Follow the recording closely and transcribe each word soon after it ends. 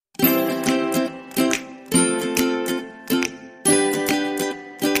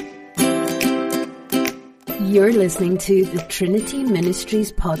You're listening to the Trinity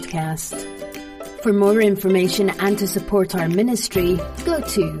Ministries podcast. For more information and to support our ministry, go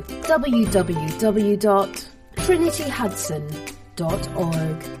to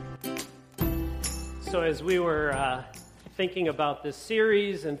www.trinityhudson.org. So as we were thinking about this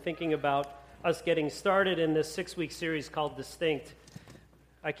series and thinking about us getting started in this 6-week series called Distinct,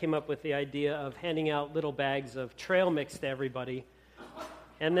 I came up with the idea of handing out little bags of trail mix to everybody,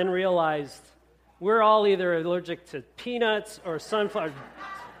 and then realized we're all either allergic to peanuts or sunflower.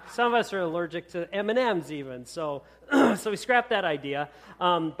 Some of us are allergic to M&Ms even, so we scrapped that idea.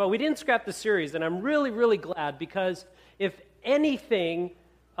 But we didn't scrap the series, and I'm really, really glad, because if anything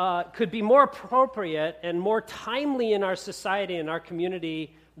could be more appropriate and more timely in our society and our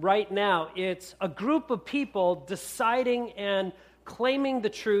community right now, it's a group of people deciding and claiming the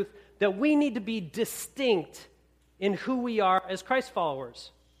truth that we need to be distinct in who we are as Christ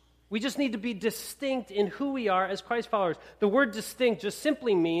followers. We just need to be distinct in who we are as Christ followers. The word distinct just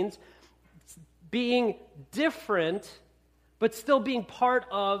simply means being different, but still being part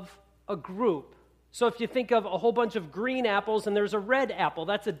of a group. So if you think of a whole bunch of green apples and there's a red apple,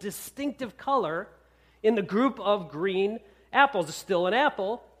 that's a distinctive color in the group of green apples. It's still an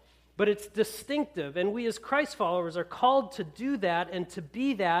apple, but it's distinctive. And we as Christ followers are called to do that and to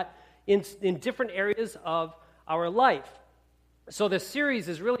be that in different areas of our life. So this series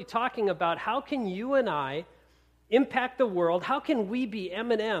is really talking about how can you and I impact the world? How can we be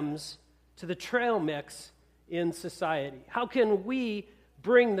M&Ms to the trail mix in society? How can we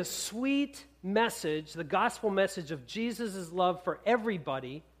bring the sweet message, the gospel message of Jesus' love for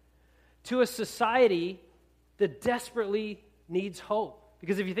everybody to a society that desperately needs hope?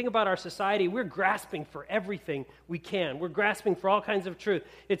 Because if you think about our society, we're grasping for everything we can. We're grasping for all kinds of truth.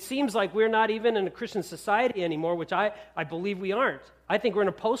 It seems like we're not even in a Christian society anymore, which I believe we aren't. I think we're in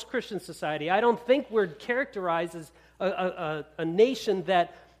a post-Christian society. I don't think we're characterized as a nation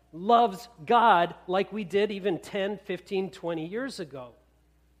that loves God like we did even 10, 15, 20 years ago.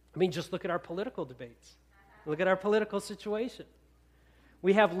 I mean, just look at our political debates. Look at our political situation.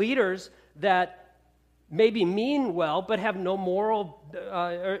 We have leaders that maybe mean well, but have no moral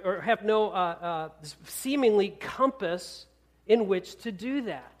or have no seemingly compass in which to do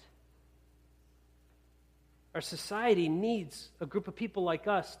that. Our society needs a group of people like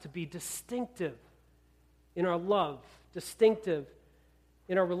us to be distinctive in our love, distinctive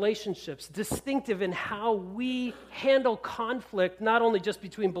in our relationships, distinctive in how we handle conflict, not only just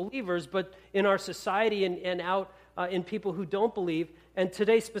between believers, but in our society and out in people who don't believe, and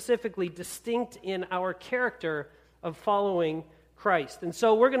today specifically distinct in our character of following Christ. And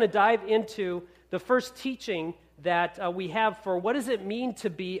so we're going to dive into the first teaching that we have for what does it mean to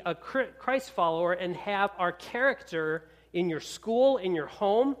be a Christ follower and have our character in your school, in your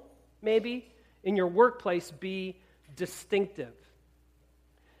home, maybe, in your workplace be distinctive.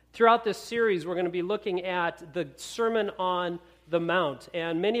 Throughout this series, we're going to be looking at the Sermon on the Mount.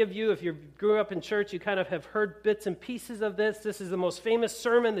 And many of you, if you grew up in church, you kind of have heard bits and pieces of this. This is the most famous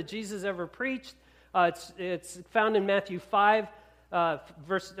sermon that Jesus ever preached. It's found in Matthew 5,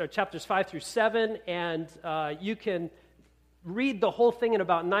 chapters 5 through 7, and you can read the whole thing in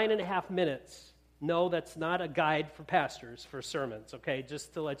about 9.5 minutes. No, that's not a guide for pastors for sermons, okay,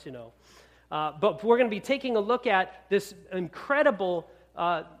 just to let you know. But we're going to be taking a look at this incredible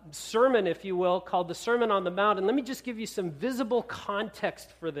sermon, if you will, called the Sermon on the Mount. And let me just give you some visible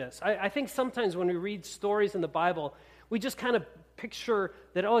context for this. I think sometimes when we read stories in the Bible, we just kind of picture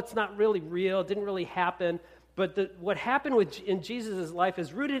that, it's not really real, it didn't really happen. But what happened in Jesus' life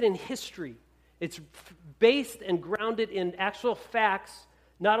is rooted in history. It's based and grounded in actual facts,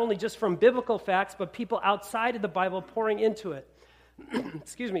 not only just from biblical facts, but people outside of the Bible pouring into it.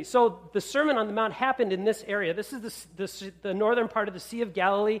 Excuse me. So the Sermon on the Mount happened in this area. This is the northern part of the Sea of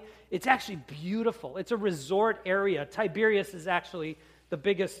Galilee. It's actually beautiful. It's a resort area. Tiberias is actually the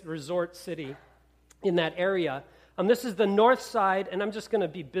biggest resort city in that area. This is the north side, and I'm just going to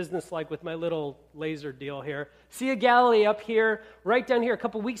be businesslike with my little laser deal here. Sea of Galilee up here, right down here. A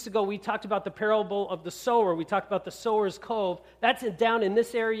couple weeks ago, we talked about the parable of the sower. We talked about the sower's cove. That's down in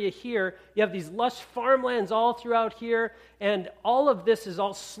this area here. You have these lush farmlands all throughout here, and all of this is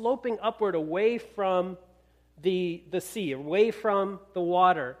all sloping upward away from the sea, away from the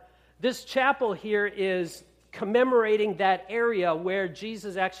water. This chapel here is commemorating that area where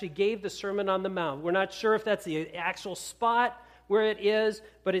Jesus actually gave the Sermon on the Mount. We're not sure if that's the actual spot where it is,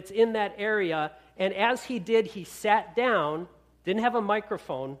 but it's in that area. And as he did, he sat down, didn't have a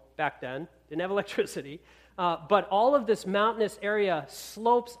microphone back then, didn't have electricity, but all of this mountainous area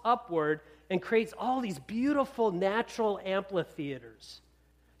slopes upward and creates all these beautiful natural amphitheaters.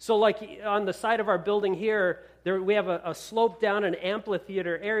 So like on the side of our building here, we have a slope down an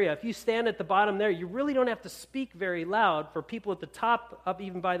amphitheater area. If you stand at the bottom there, you really don't have to speak very loud for people at the top, up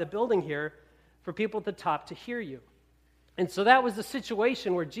even by the building here, for people at the top to hear you. And so that was the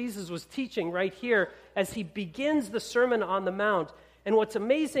situation where Jesus was teaching right here as he begins the Sermon on the Mount. And what's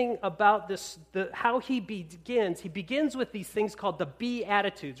amazing about this, how he begins with these things called the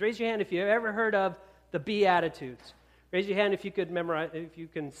Beatitudes. Raise your hand if you've ever heard of the Beatitudes. Raise your hand if you could memorize, if you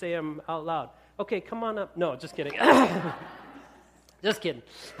can say them out loud. Okay, come on up. No, just kidding. Just kidding.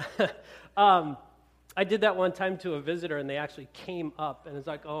 I did that one time to a visitor, and they actually came up, and it's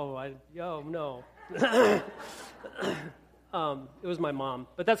like, no. It was my mom,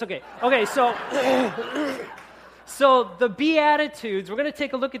 but that's okay. Okay, so the Beatitudes, we're going to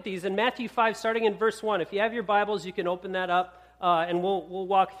take a look at these in Matthew 5, starting in verse 1. If you have your Bibles, you can open that up, and we'll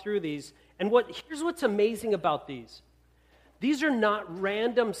walk through these. And here's what's amazing about these. These are not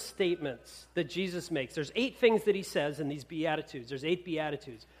random statements that Jesus makes. There's 8 things that he says in these Beatitudes. There's 8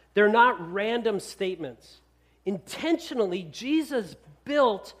 Beatitudes. They're not random statements. Intentionally, Jesus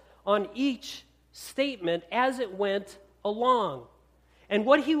built on each statement as it went along. And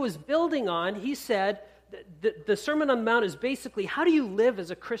what he was building on, he said, the Sermon on the Mount is basically, how do you live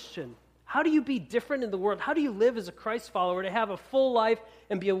as a Christian? How do you be different in the world? How do you live as a Christ follower to have a full life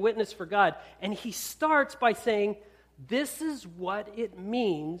and be a witness for God? And he starts by saying, this is what it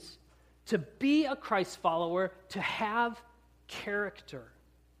means to be a Christ follower, to have character.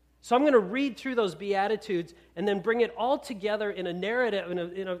 So I'm going to read through those Beatitudes and then bring it all together in a narrative,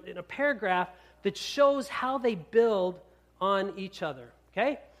 in a paragraph that shows how they build on each other.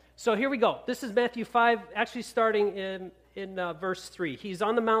 Okay? So here we go. This is Matthew 5, actually starting in verse 3. He's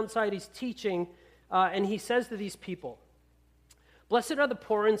on the mountainside, he's teaching, and he says to these people, "Blessed are the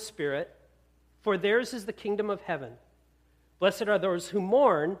poor in spirit, for theirs is the kingdom of heaven. Blessed are those who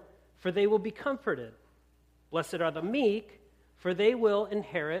mourn, for they will be comforted. Blessed are the meek, for they will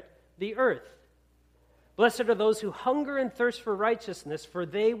inherit the earth. Blessed are those who hunger and thirst for righteousness, for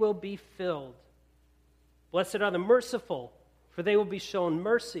they will be filled. Blessed are the merciful, for they will be shown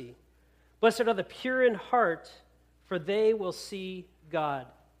mercy. Blessed are the pure in heart, for they will see God.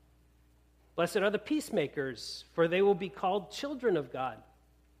 Blessed are the peacemakers, for they will be called children of God.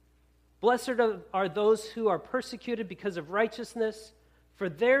 Blessed are those who are persecuted because of righteousness, for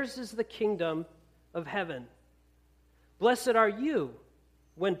theirs is the kingdom of heaven. Blessed are you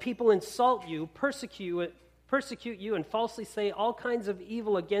when people insult you, persecute you, and falsely say all kinds of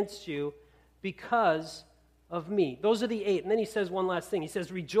evil against you because of me." Those are the 8. And then he says one last thing. He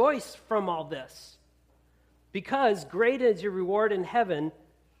says, "Rejoice from all this, because great is your reward in heaven,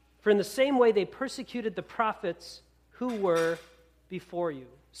 for in the same way they persecuted the prophets who were before you."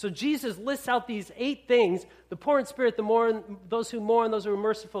 So Jesus lists out these 8 things: the poor in spirit, those who mourn, those who are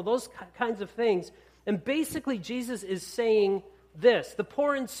merciful, those kinds of things. And basically Jesus is saying this: the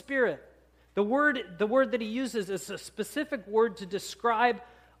poor in spirit. The word that he uses is a specific word to describe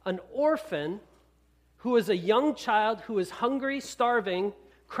an orphan who is a young child who is hungry, starving,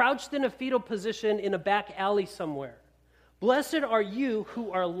 crouched in a fetal position in a back alley somewhere. Blessed are you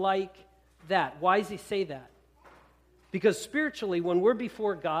who are like that. Why does he say that? Because spiritually, when we're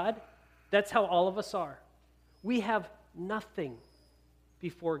before God, that's how all of us are. We have nothing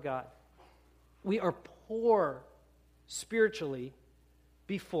before God. We are poor spiritually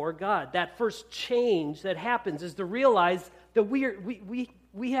before God. That first change that happens is to realize that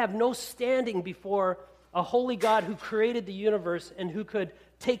we have no standing before a holy God who created the universe and who could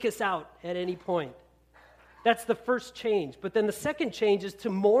take us out at any point. That's the first change. But then the second change is to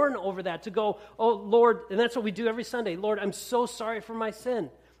mourn over that, to go, "Oh, Lord," and that's what we do every Sunday. "Lord, I'm so sorry for my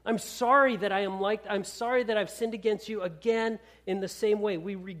sin. I'm sorry that I'm sorry that I've sinned against you again in the same way."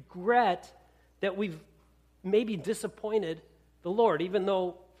 We regret that we've maybe disappointed the Lord, even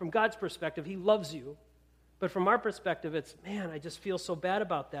though from God's perspective, he loves you. But from our perspective, it's, man, I just feel so bad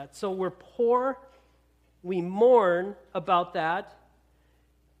about that. So we're poor. We mourn about that.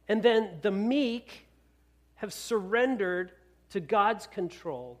 And then the meek have surrendered to God's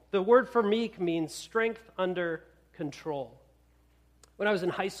control. The word for meek means strength under control. When I was in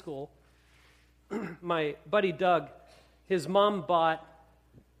high school, my buddy Doug, his mom bought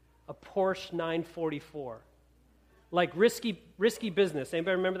a Porsche 944. Like risky business.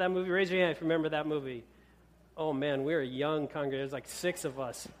 Anybody remember that movie? Raise your hand if you remember that movie. Oh man, we were a young congregation. There's like 6 of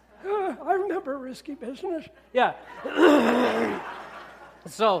us. I remember Risky Business. Yeah.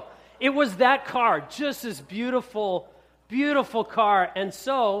 So it was that car, just this beautiful, beautiful car. And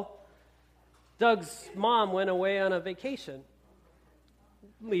so Doug's mom went away on a vacation,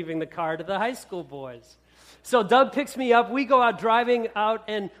 leaving the car to the high school boys. So Doug picks me up. We go out driving out,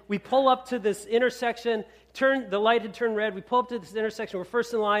 and we pull up to this intersection. The light had turned red. We pull up to this intersection. We're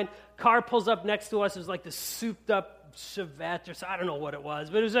first in line. Car pulls up next to us. It was like this souped-up Chevette, or I don't know what it was,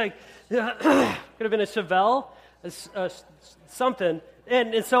 but it was like could have been a Chevelle, something.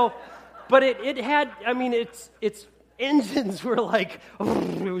 And so, but it had. I mean, its engines were like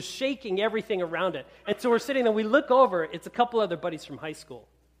it was shaking everything around it. And so we're sitting there. We look over. It's a couple other buddies from high school.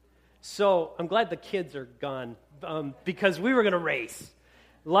 So I'm glad the kids are gone because we were going to race.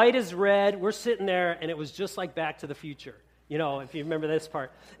 Light is red. We're sitting there, and it was just like Back to the Future, if you remember this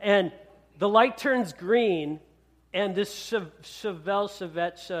part. And the light turns green, and this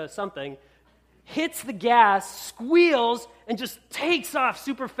Chevette something hits the gas, squeals, and just takes off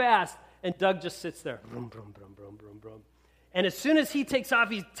super fast. And Doug just sits there. Brum, brum, brum, brum, brum, brum. And as soon as he takes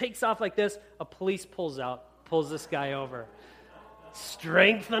off like this, a police pulls this guy over.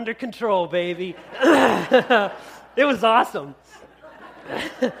 Strength under control, baby. It was awesome.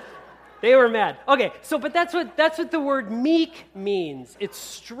 They were mad. Okay, but that's what the word meek means. It's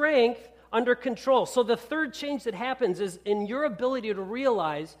strength under control. So the third change that happens is in your ability to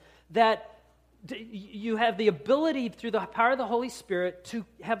realize that you have the ability through the power of the Holy Spirit to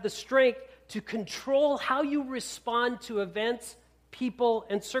have the strength to control how you respond to events, people,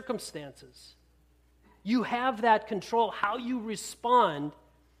 and circumstances. You have that control. How you respond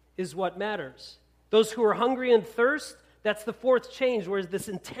is what matters. Those who are hungry and thirst, that's the fourth change, where this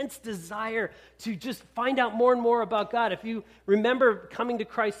intense desire to just find out more and more about God. If you remember coming to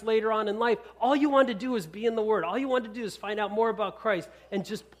Christ later on in life, all you wanted to do is be in the Word. All you wanted to do is find out more about Christ and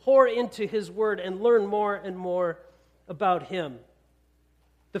just pour into His Word and learn more and more about Him.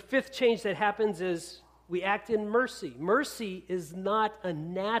 The fifth change that happens is we act in mercy. Mercy is not a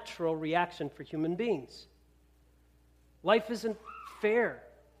natural reaction for human beings. Life isn't fair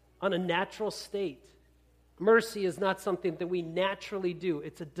on a natural state. Mercy is not something that we naturally do.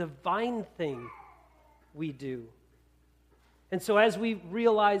 It's a divine thing we do. And so as we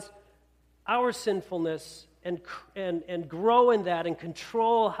realize our sinfulness and grow in that and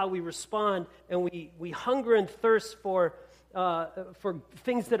control how we respond, and we hunger and thirst for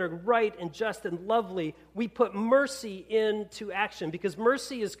things that are right and just and lovely, we put mercy into action, because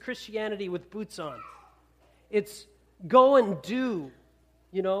mercy is Christianity with boots on. It's go and do.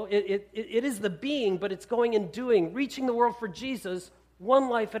 It is the being, but it's going and doing, reaching the world for Jesus one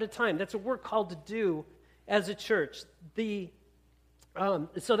life at a time. That's what we're called to do as a church.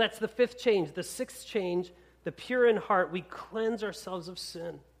 So that's the fifth change. The sixth change, the pure in heart, we cleanse ourselves of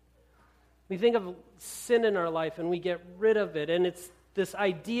sin. We think of sin in our life and we get rid of it. And it's this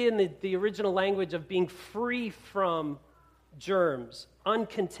idea in the original language of being free from germs,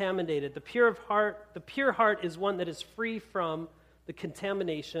 uncontaminated. The pure heart is one that is free from the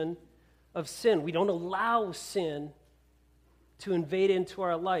contamination of sin. We don't allow sin to invade into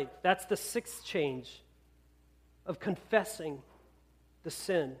our life. That's the sixth change of confessing the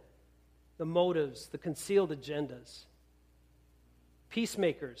sin, the motives, the concealed agendas.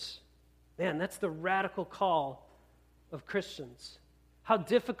 Peacemakers. Man, that's the radical call of Christians. How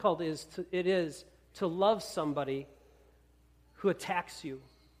difficult it is to love somebody who attacks you,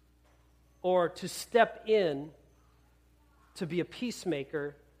 or to step in to be a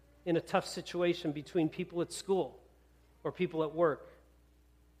peacemaker in a tough situation between people at school or people at work.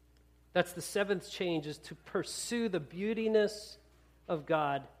 That's the seventh change, is to pursue the beautiness of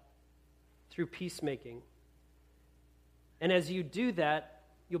God through peacemaking. And as you do that,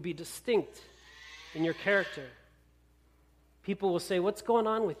 you'll be distinct in your character. People will say, "What's going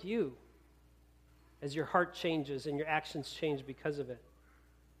on with you?" as your heart changes and your actions change because of it.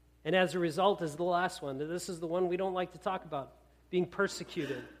 And as a result is the last one. This is the one we don't like to talk about. Being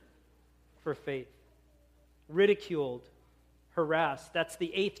persecuted for faith. Ridiculed, harassed. That's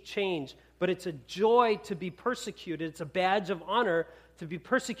the eighth change. But it's a joy to be persecuted. It's a badge of honor to be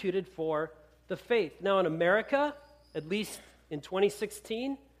persecuted for the faith. Now in America, at least in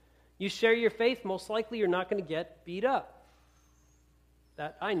 2016, you share your faith, most likely you're not going to get beat up.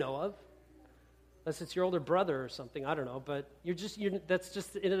 That I know of. Unless it's your older brother or something, I don't know. But that's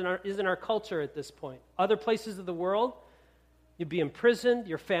just isn't our culture at this point. Other places of the world, you'd be imprisoned,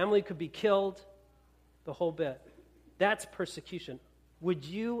 your family could be killed, the whole bit. That's persecution. Would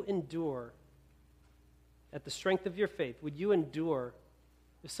you endure, at the strength of your faith, would you endure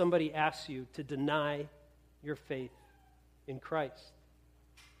if somebody asks you to deny your faith in Christ?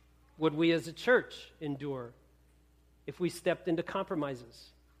 Would we as a church endure if we stepped into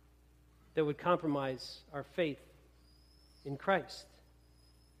compromises that would compromise our faith in Christ?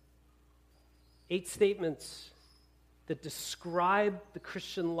 8 statements that describe the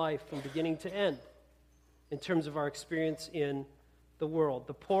Christian life from beginning to end. in terms of our experience in the world.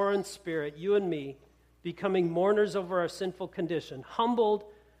 The poor in spirit, you and me, becoming mourners over our sinful condition. Humbled,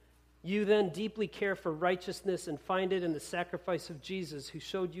 you then deeply care for righteousness and find it in the sacrifice of Jesus, who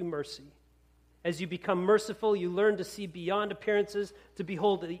showed you mercy. As you become merciful, you learn to see beyond appearances, to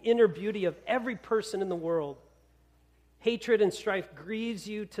behold the inner beauty of every person in the world. Hatred and strife grieves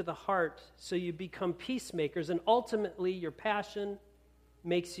you to the heart, so you become peacemakers, and ultimately your passion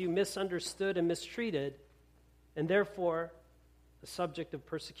makes you misunderstood and mistreated, and therefore the subject of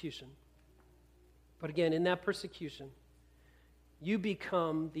persecution. But again, in that persecution, you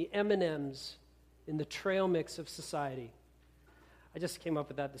become the M&Ms in the trail mix of society. I just came up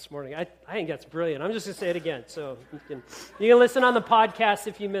with that this morning. I think that's brilliant. I'm just going to say it again, so you can listen on the podcast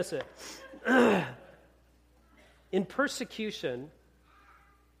if you miss it. In persecution,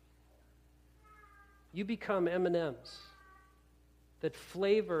 you become M&Ms that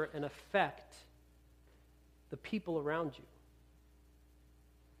flavor and affect the people around you.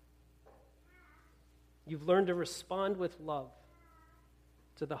 You've learned to respond with love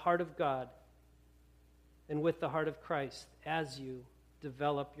to the heart of God and with the heart of Christ as you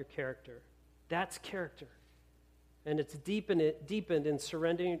develop your character. That's character. And it's deepened in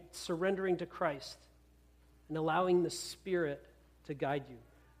surrendering to Christ and allowing the Spirit to guide you.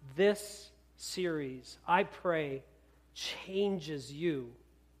 This series, I pray, changes you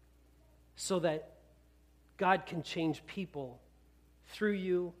so that God can change people through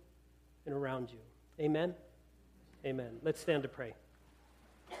you and around you. Amen? Amen. Let's stand to pray.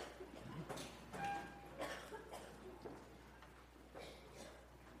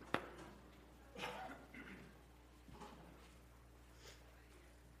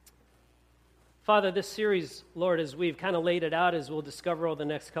 Father, this series, Lord, as we've kind of laid it out, as we'll discover over the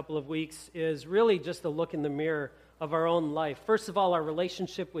next couple of weeks, is really just a look in the mirror of our own life. First of all, our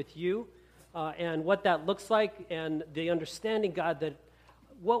relationship with you and what that looks like, and the understanding, God, that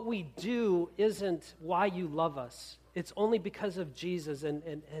what we do isn't why you love us. It's only because of Jesus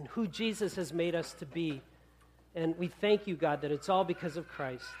and who Jesus has made us to be. And we thank you, God, that it's all because of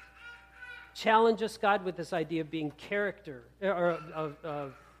Christ. Challenge us, God, with this idea of being character, or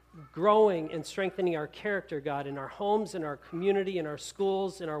of growing and strengthening our character, God, in our homes, in our community, in our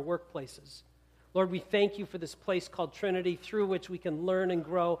schools, in our workplaces. Lord, we thank you for this place called Trinity, through which we can learn and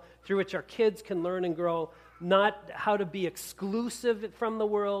grow, through which our kids can learn and grow, not how to be exclusive from the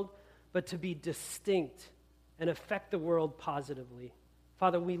world, but to be distinct and affect the world positively.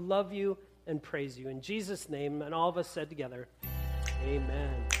 Father, we love you and praise you. In Jesus' name, and all of us said together,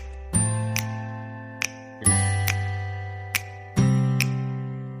 amen.